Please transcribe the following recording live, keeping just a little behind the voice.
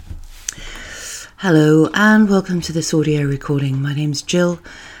Hello and welcome to this audio recording. My name's Jill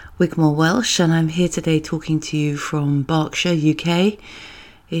Wigmore Welsh and I'm here today talking to you from Berkshire, UK.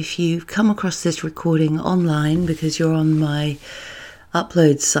 If you've come across this recording online because you're on my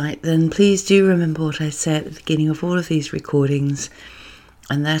upload site, then please do remember what I say at the beginning of all of these recordings,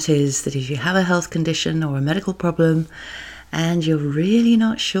 and that is that if you have a health condition or a medical problem and you're really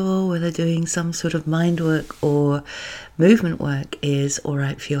not sure whether doing some sort of mind work or movement work is all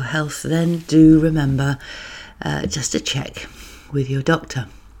right for your health, then do remember just to check with your doctor.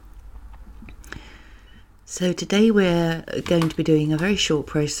 So today we're going to be doing a very short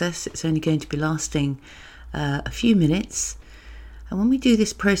process. It's only going to be lasting a few minutes. And when we do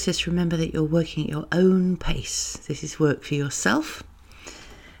this process, remember that you're working at your own pace. This is work for yourself.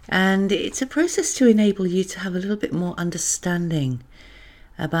 And it's a process to enable you to have a little bit more understanding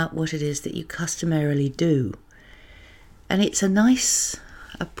about what it is that you customarily do. And it's a nice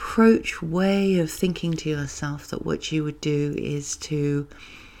approach way of thinking to yourself that what you would do is to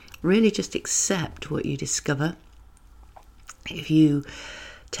really just accept what you discover. If you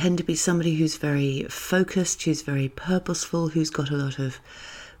tend to be somebody who's very focused, who's very purposeful, who's got a lot of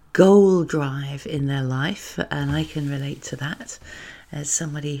goal drive in their life, and I can relate to that as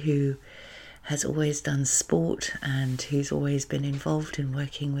somebody who has always done sport and who's always been involved in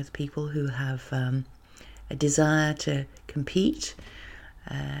working with people who have a desire to compete,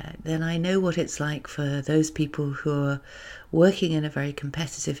 then I know what it's like for those people who are working in a very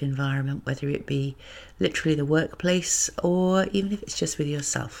competitive environment, whether it be literally the workplace or even if it's just with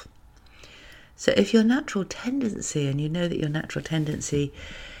yourself. So if your natural tendency, and you know that your natural tendency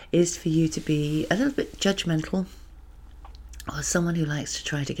is for you to be a little bit judgmental or someone who likes to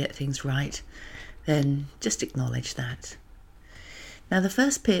try to get things right, then just acknowledge that. Now, the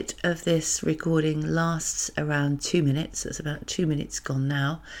first bit of this recording lasts around 2 minutes. It's about 2 minutes gone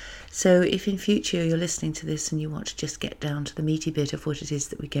now. So if in future you're listening to this and you want to just get down to the meaty bit of what it is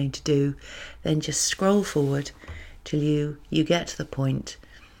that we're going to do, then just scroll forward till you get to the point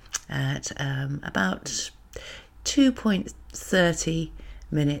at about 2.30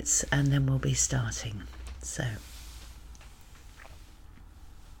 minutes, and then we'll be starting.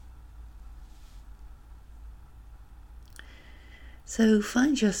 So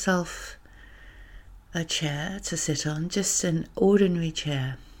find yourself a chair to sit on, just an ordinary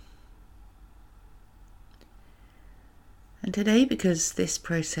chair. And today, because this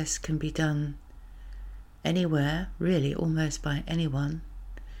process can be done anywhere, really almost by anyone,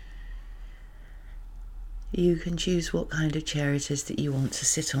 you can choose what kind of chair it is that you want to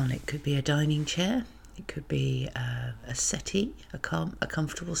sit on. It could be a dining chair, it could be a settee, a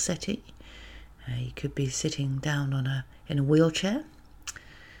comfortable settee. You could be sitting down in a wheelchair.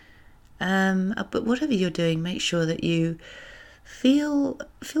 But whatever you're doing, make sure that you feel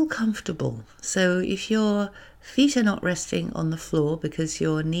comfortable. So if your feet are not resting on the floor because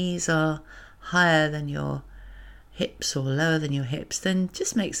your knees are higher than your hips or lower than your hips, then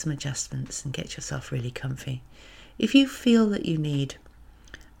just make some adjustments and get yourself really comfy. If you feel that you need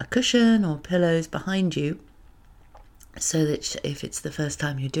a cushion or pillows behind you, so that if it's the first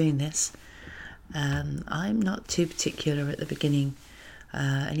time you're doing this, I'm not too particular at the beginning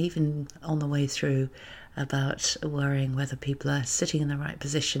and even on the way through about worrying whether people are sitting in the right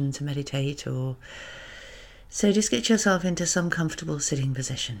position to meditate, or so just get yourself into some comfortable sitting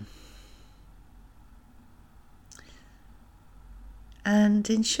position and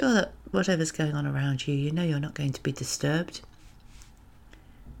ensure that whatever's going on around you, you know you're not going to be disturbed.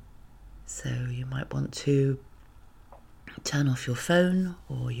 So you might want to turn off your phone,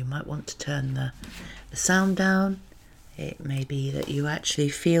 or you might want to turn the sound down. It may be that you actually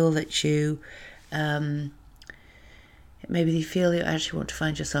feel that you actually want to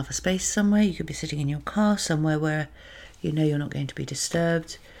find yourself a space somewhere. You could be sitting in your car somewhere where you know you're not going to be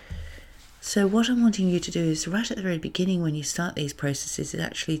disturbed. So what I'm wanting you to do is, right at the very beginning when you start these processes, is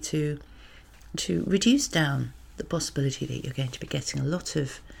actually to reduce down the possibility that you're going to be getting a lot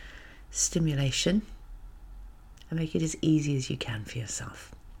of stimulation, and make it as easy as you can for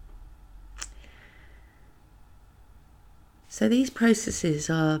yourself. So these processes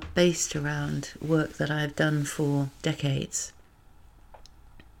are based around work that I've done for decades.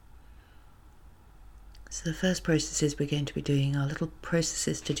 So the first processes we're going to be doing are little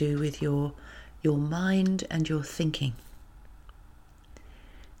processes to do with your mind and your thinking.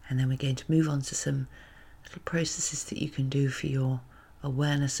 And then we're going to move on to some little processes that you can do for your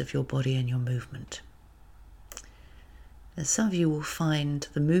awareness of your body and your movement. And some of you will find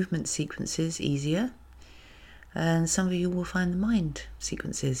the movement sequences easier, and some of you will find the mind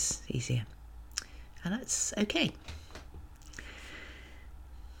sequences easier. And that's okay.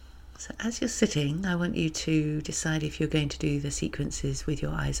 So as you're sitting, I want you to decide if you're going to do the sequences with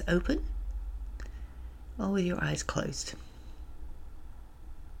your eyes open or with your eyes closed.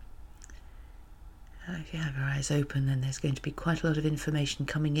 If you have your eyes open, then there's going to be quite a lot of information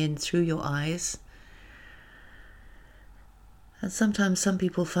coming in through your eyes. And sometimes some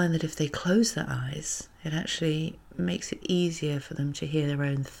people find that if they close their eyes, it actually makes it easier for them to hear their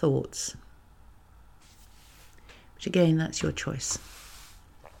own thoughts. But again, that's your choice.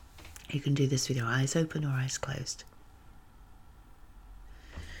 You can do this with your eyes open or eyes closed.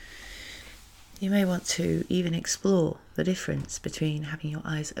 You may want to even explore the difference between having your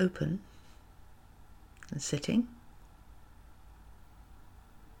eyes open and sitting,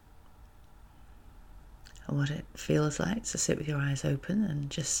 and what it feels like to sit with your eyes open and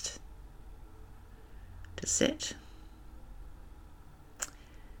just to sit,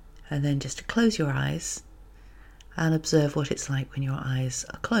 and then just to close your eyes and observe what it's like when your eyes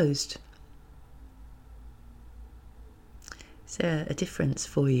are closed. Is there a difference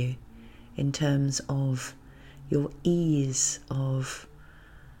for you in terms of your ease of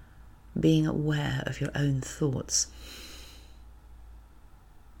being aware of your own thoughts?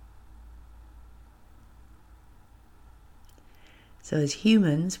 So as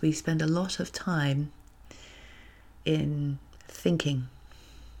humans, we spend a lot of time in thinking.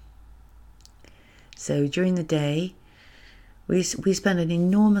 So during the day, we spend an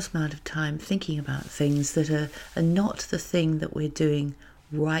enormous amount of time thinking about things that are not the thing that we're doing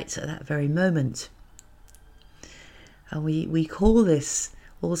right at that very moment. And we call this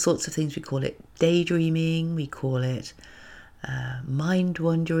all sorts of things. We call it daydreaming, we call it mind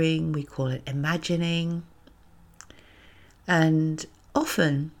wandering, we call it imagining. And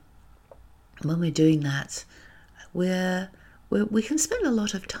often when we're doing that, we can spend a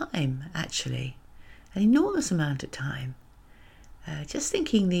lot of time, actually, an enormous amount of time, just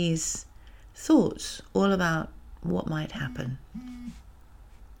thinking these thoughts all about what might happen.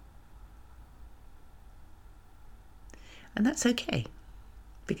 And that's okay,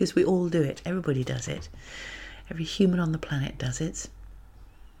 because we all do it. Everybody does it. Every human on the planet does it.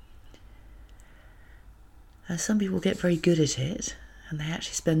 Some people get very good at it, and they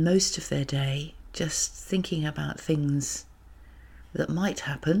actually spend most of their day just thinking about things that might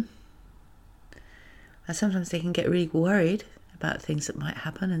happen. And sometimes they can get really worried about things that might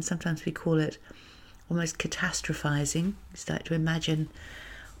happen, and sometimes we call it almost catastrophizing. You start to imagine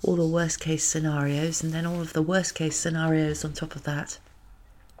all the worst case scenarios, and then all of the worst case scenarios on top of that,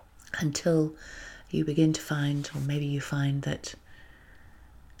 until you begin to find, or maybe you find that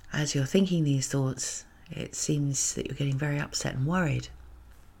as you're thinking these thoughts, it seems that you're getting very upset and worried.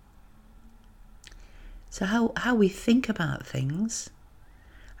 So how we think about things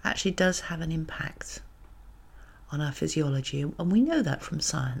actually does have an impact on our physiology, and we know that from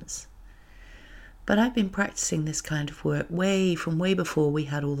science. But I've been practicing this kind of work way before we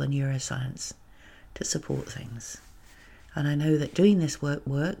had all the neuroscience to support things. And I know that doing this work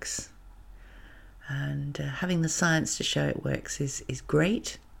works, and having the science to show it works is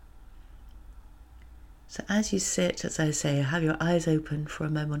great. So as you sit, as I say, have your eyes open for a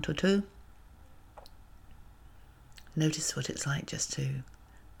moment or two. Notice what it's like just to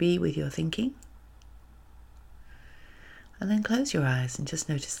be with your thinking. And then close your eyes and just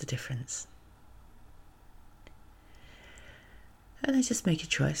notice the difference. And then just make a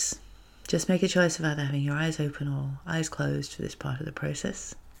choice. Just make a choice of either having your eyes open or eyes closed for this part of the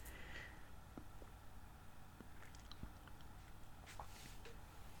process.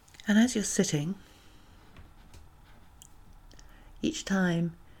 And as you're sitting, each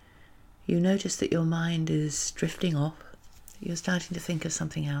time you notice that your mind is drifting off, that you're starting to think of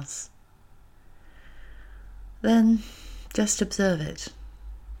something else, then just observe it.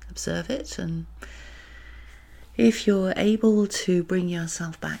 Observe it, and if you're able to bring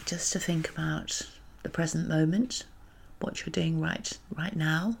yourself back just to think about the present moment, what you're doing right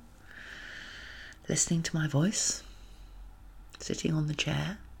now, listening to my voice, sitting on the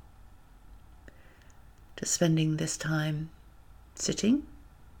chair, just spending this time sitting.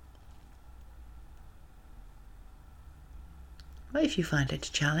 Well, if you find it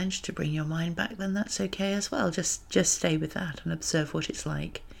a challenge to bring your mind back, then that's okay as well. Just stay with that and observe what it's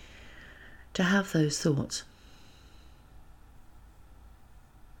like to have those thoughts.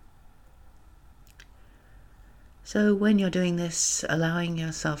 So when you're doing this, allowing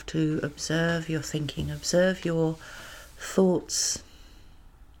yourself to observe your thinking, observe your thoughts,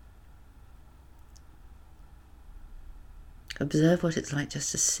 observe what it's like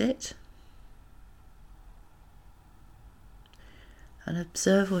just to sit, and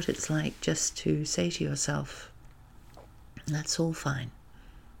observe what it's like just to say to yourself, that's all fine.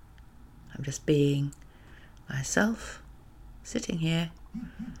 I'm just being myself, sitting here,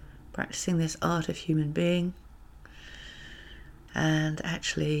 practicing this art of human being, and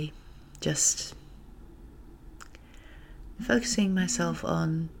actually just focusing myself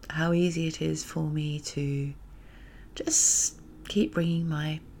on how easy it is for me to just keep bringing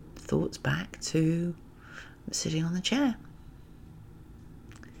my thoughts back to sitting on the chair.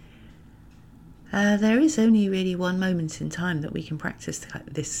 There is only really one moment in time that we can practice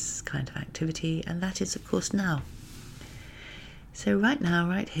this kind of activity, and that is, of course, now. So right now,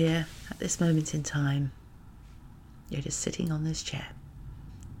 right here, at this moment in time, you're just sitting on this chair.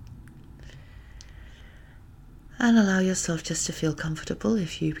 And allow yourself just to feel comfortable.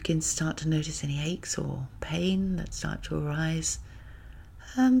 If you begin to start to notice any aches or pain that start to arise,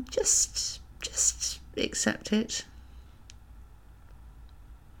 just accept it.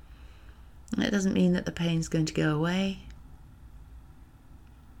 It doesn't mean that the pain's going to go away.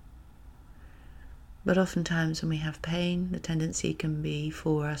 But oftentimes when we have pain, the tendency can be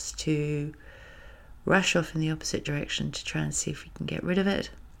for us to rush off in the opposite direction to try and see if we can get rid of it.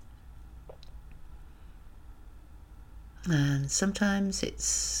 And sometimes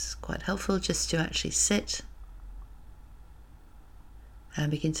it's quite helpful just to actually sit and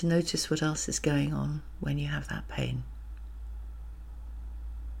begin to notice what else is going on when you have that pain.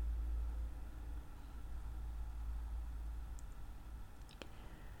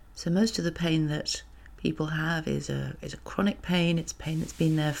 So most of the pain that people have is a chronic pain. It's pain that's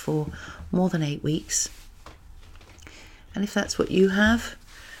been there for more than 8 weeks. And if that's what you have,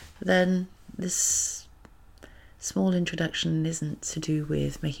 then this small introduction isn't to do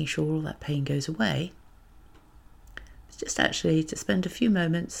with making sure all that pain goes away. It's just actually to spend a few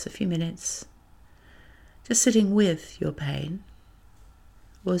minutes, just sitting with your pain,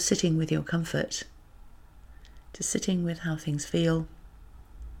 or sitting with your comfort, just sitting with how things feel,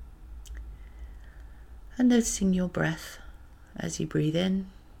 and noticing your breath as you breathe in,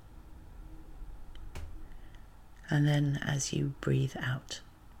 and then as you breathe out.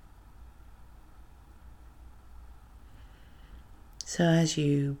 So as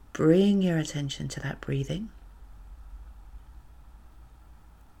you bring your attention to that breathing,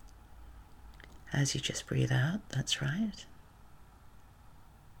 as you just breathe out, that's right.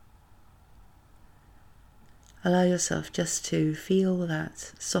 Allow yourself just to feel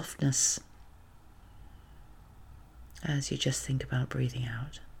that softness as you just think about breathing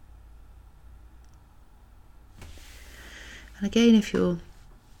out. And again, if you're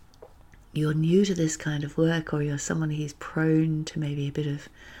new to this kind of work, or you're someone who's prone to maybe a bit of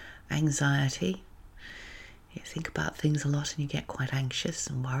anxiety, you think about things a lot and you get quite anxious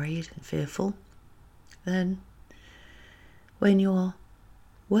and worried and fearful, then when you're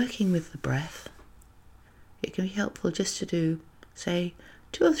working with the breath, it can be helpful just to do, say,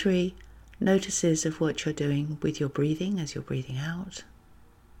 2 or 3 notices of what you're doing with your breathing as you're breathing out.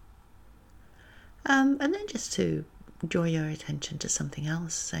 And then just to draw your attention to something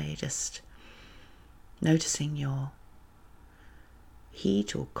else, say just noticing your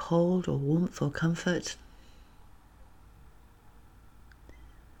heat or cold or warmth or comfort.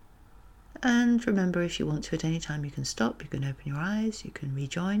 And remember, if you want to at any time, you can stop, you can open your eyes, you can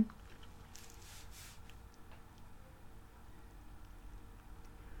rejoin.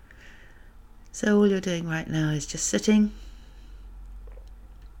 So all you're doing right now is just sitting,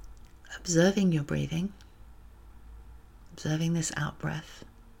 observing your breathing, observing this out-breath,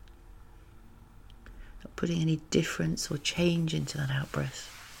 not putting any difference or change into that out-breath.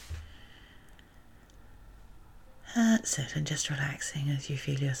 That's it, and just relaxing as you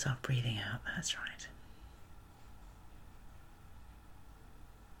feel yourself breathing out. That's right.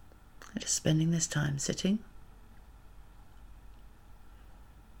 And just spending this time sitting,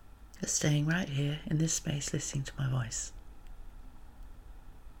 just staying right here in this space, listening to my voice.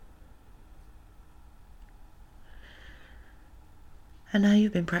 And now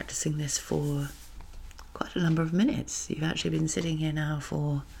you've been practicing this for quite a number of minutes. You've actually been sitting here now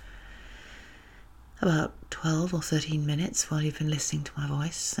for about 12 or 13 minutes while you've been listening to my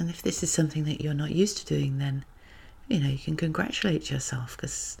voice. And if this is something that you're not used to doing, then you can congratulate yourself,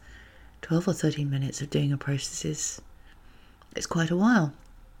 because 12 or 13 minutes of doing a process is quite a while.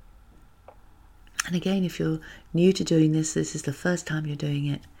 And again, if you're new to doing this is the first time you're doing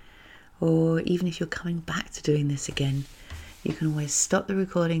it, or even if you're coming back to doing this again, you can always stop the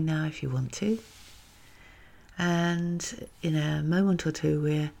recording now if you want to. And in a moment or two,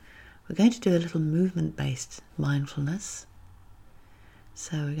 we're going to do a little movement-based mindfulness.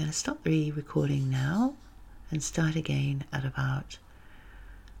 So we're going to stop the recording now and start again at about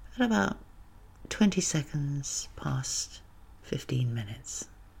 20 seconds past 15 minutes.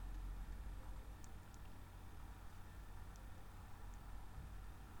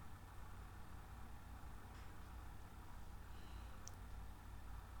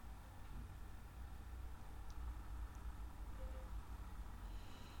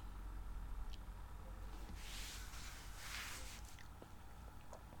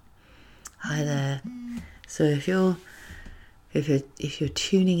 So if you're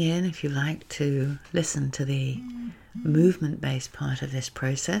tuning in, if you like to listen to the movement-based part of this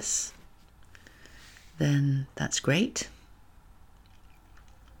process, then that's great.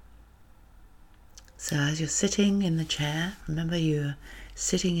 So as you're sitting in the chair, remember you're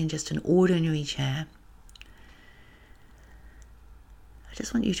sitting in just an ordinary chair. I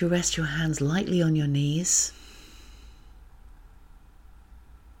just want you to rest your hands lightly on your knees.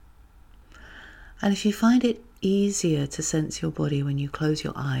 And if you find it easier to sense your body when you close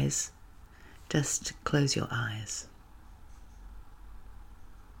your eyes, just close your eyes.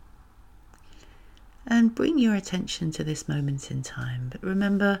 And bring your attention to this moment in time. But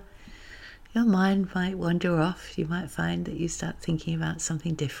remember, your mind might wander off. You might find that you start thinking about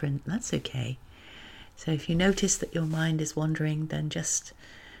something different. That's okay. So if you notice that your mind is wandering, then just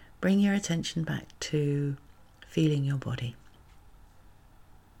bring your attention back to feeling your body.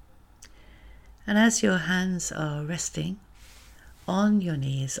 And as your hands are resting on your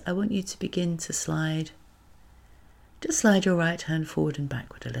knees, I want you to begin to slide your right hand forward and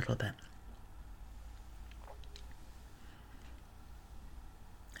backward a little bit.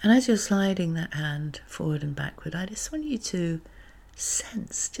 And as you're sliding that hand forward and backward, I just want you to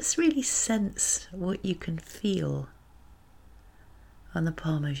just really sense what you can feel on the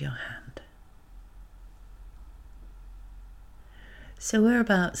palm of your hand. So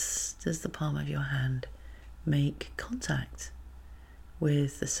whereabouts does the palm of your hand make contact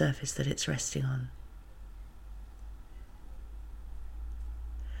with the surface that it's resting on?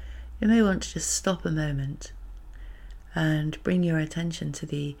 You may want to just stop a moment and bring your attention to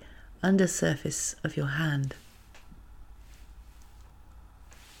the undersurface of your hand.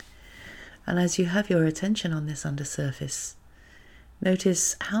 And as you have your attention on this undersurface,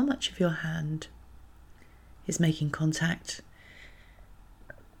 notice how much of your hand is making contact.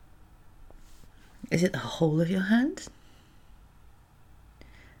 Is it the whole of your hand?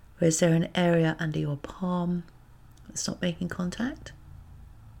 Or is there an area under your palm that's not making contact?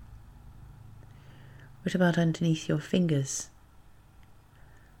 What about underneath your fingers?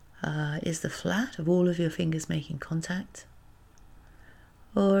 Is the flat of all of your fingers making contact?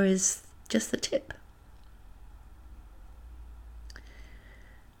 Or is just the tip?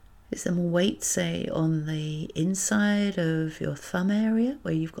 Is there more weight, say, on the inside of your thumb area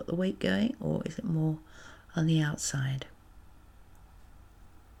where you've got the weight going, or is it more on the outside?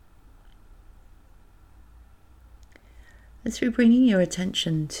 And through bringing your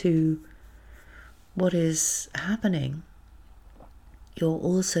attention to what is happening, you're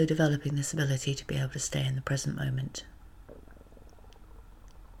also developing this ability to be able to stay in the present moment.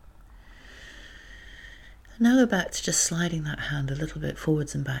 Now go back to just sliding that hand a little bit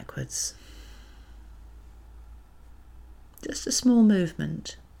forwards and backwards. Just a small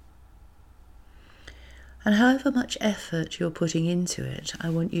movement. And however much effort you're putting into it, I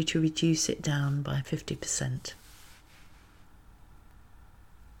want you to reduce it down by 50%.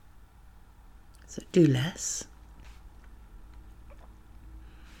 So do less.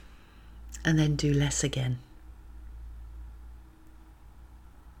 And then do less again.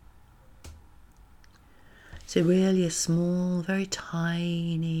 So really a small, very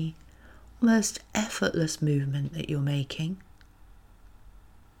tiny, almost effortless movement that you're making.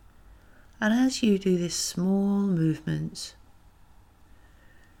 And as you do this small movement,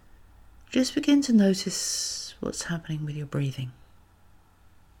 just begin to notice what's happening with your breathing.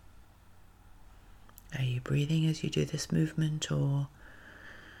 Are you breathing as you do this movement, or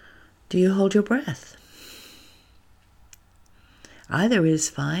do you hold your breath? Either is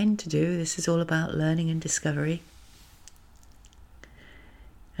fine to do. This is all about learning and discovery.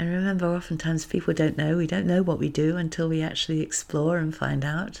 And remember, oftentimes people don't know. We don't know what we do until we actually explore and find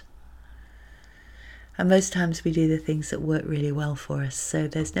out. And most times we do the things that work really well for us. So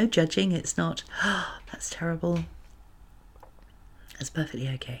there's no judging. It's not, oh, that's terrible. That's perfectly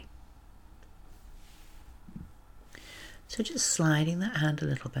okay. So just sliding that hand a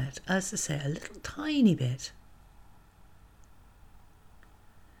little bit. As I say, a little tiny bit.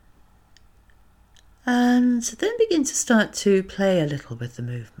 And then begin to start to play a little with the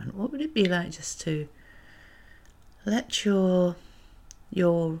movement. What would it be like just to let your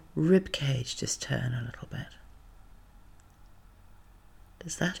rib cage just turn a little bit?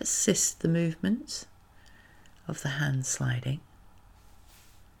 Does that assist the movement of the hand sliding?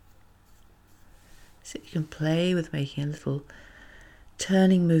 So you can play with making a little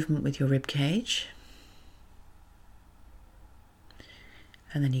turning movement with your rib cage.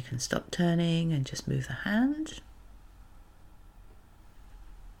 And then you can stop turning and just move the hand.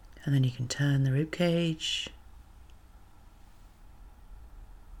 And then you can turn the rib cage.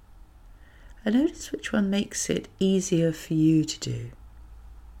 And notice which one makes it easier for you to do.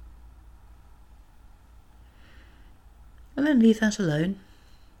 And then leave that alone.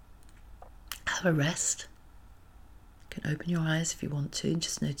 Have a rest. You can open your eyes if you want to and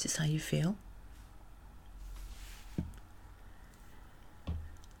just notice how you feel.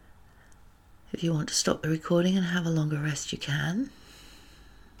 If you want to stop the recording and have a longer rest, you can.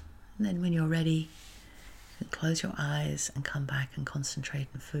 And then when you're ready, you can close your eyes and come back and concentrate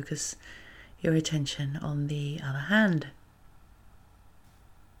and focus your attention on the other hand.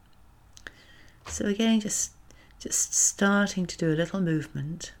 So again, just starting to do a little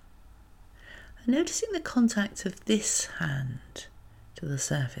movement and noticing the contact of this hand to the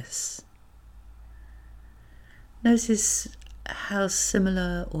surface. Notice how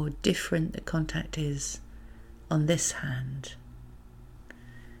similar or different the contact is on this hand.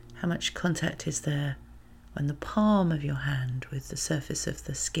 How much contact is there on the palm of your hand with the surface of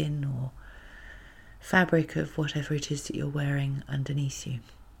the skin or fabric of whatever it is that you're wearing underneath you?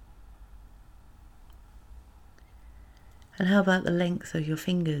 And how about the length of your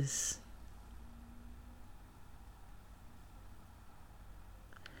fingers?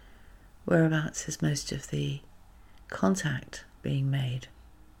 Whereabouts is most of the contact being made?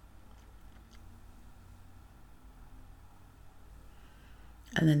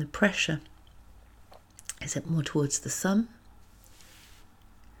 And then the pressure, is it more towards the thumb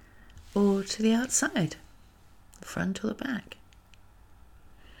or to the outside, the front or the back?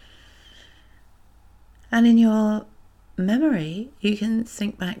 And in your memory, you can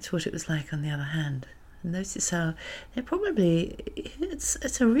think back to what it was like on the other hand. And notice how they're probably,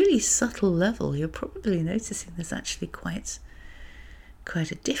 it's a really subtle level. You're probably noticing there's actually quite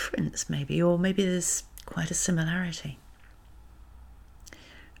a difference maybe, or maybe there's quite a similarity.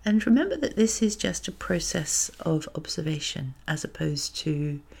 And remember that this is just a process of observation as opposed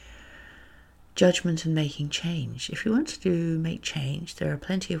to judgment and making change. If we want to make change, there are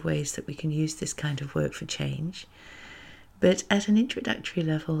plenty of ways that we can use this kind of work for change. But at an introductory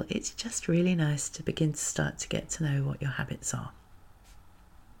level, it's just really nice to begin to start to get to know what your habits are.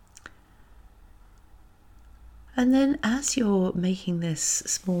 And then as you're making this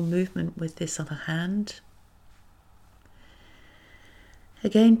small movement with this other hand,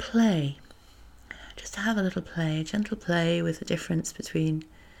 again play. Just have a little play, a gentle play with the difference between,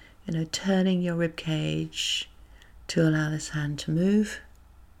 turning your rib cage to allow this hand to move,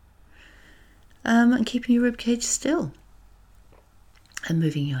 and keeping your rib cage still. And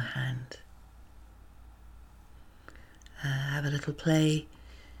moving your hand. Have a little play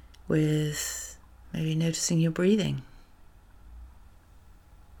with maybe noticing your breathing.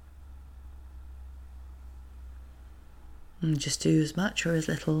 And just do as much or as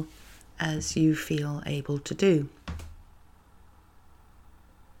little as you feel able to do.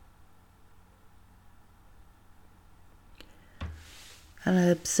 And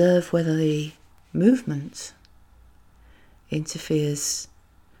observe whether the movement interferes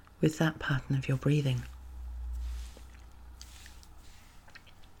with that pattern of your breathing.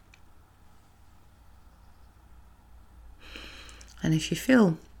 And if you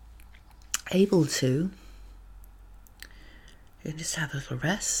feel able to, you can just have a little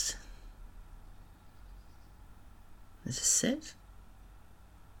rest. And just sit.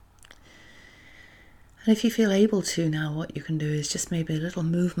 And if you feel able to now, what you can do is just maybe a little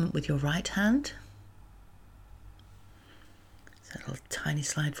movement with your right hand. A little tiny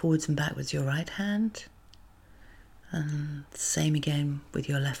slide forwards and backwards your right hand, and same again with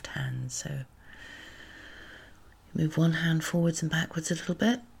your left hand. So move one hand forwards and backwards a little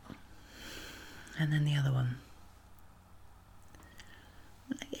bit, and then the other one.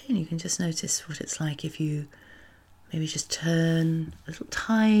 And again, you can just notice what it's like if you maybe just turn a little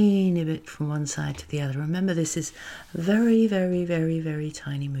tiny bit from one side to the other. Remember, this is a very, very, very, very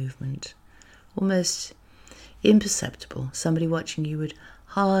tiny movement, almost imperceptible. Somebody watching you would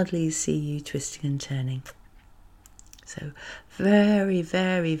hardly see you twisting and turning. So very,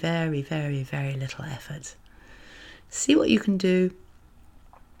 very, very, very, very little effort. See what you can do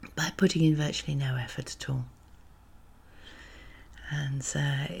by putting in virtually no effort at all. And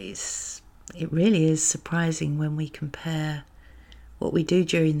it really is surprising when we compare what we do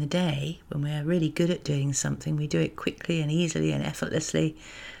during the day. When we're really good at doing something, we do it quickly and easily and effortlessly.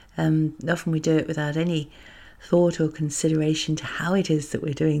 Often we do it without any thought or consideration to how it is that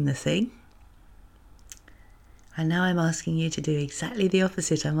we're doing the thing. And now I'm asking you to do exactly the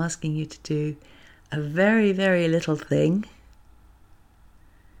opposite. I'm asking you to do a very, very little thing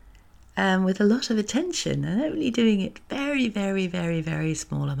with a lot of attention, and only doing it very, very, very, very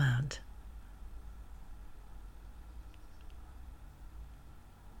small amount.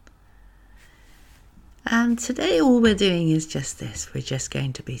 And today all we're doing is just this. We're just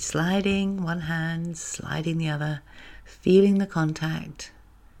going to be sliding one hand, sliding the other, feeling the contact,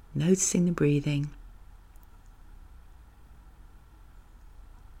 noticing the breathing.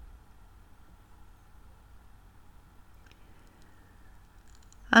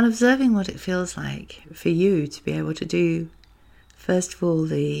 And observing what it feels like for you to be able to do, first of all,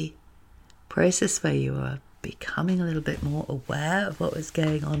 the process where you are becoming a little bit more aware of what was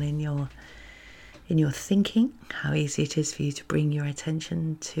going on in your thinking, how easy it is for you to bring your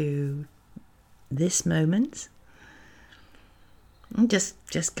attention to this moment. And just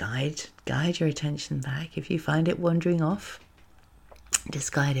guide your attention back. If you find it wandering off,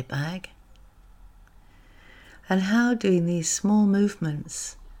 just guide it back. And how doing these small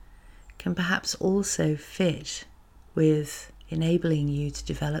movements can perhaps also fit with enabling you to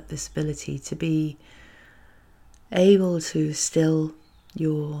develop this ability to be able to still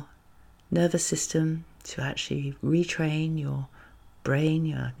your nervous system, to actually retrain your brain,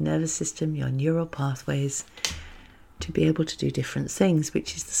 your nervous system, your neural pathways to be able to do different things,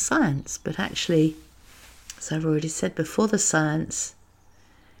 which is the science. But actually, as I've already said, before the science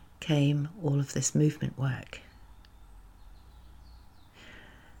came all of this movement work.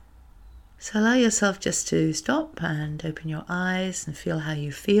 So allow yourself just to stop and open your eyes and feel how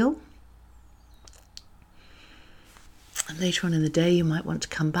you feel. And later on in the day, you might want to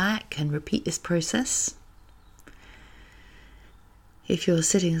come back and repeat this process. If you're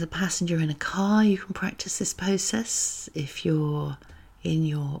sitting as a passenger in a car, you can practice this process. If you're in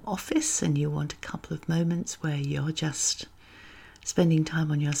your office and you want a couple of moments where you're just spending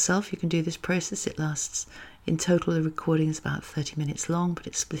time on yourself, you can do this process. It lasts, in total, the recording is about 30 minutes long, but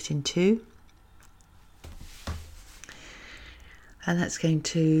it's split in two. And that's going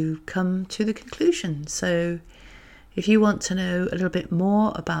to come to the conclusion. So if you want to know a little bit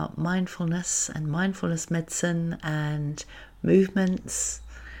more about mindfulness and mindfulness medicine and movements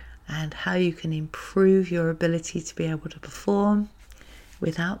and how you can improve your ability to be able to perform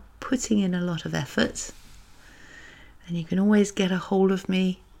without putting in a lot of effort, then you can always get a hold of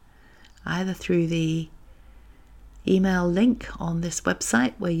me either through the email link on this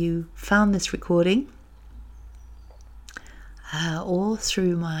website where you found this recording, or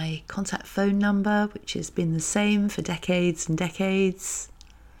through my contact phone number, which has been the same for decades and decades.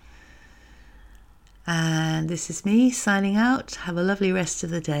 And this is me signing out. Have a lovely rest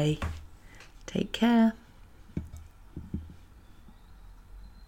of the day. Take care.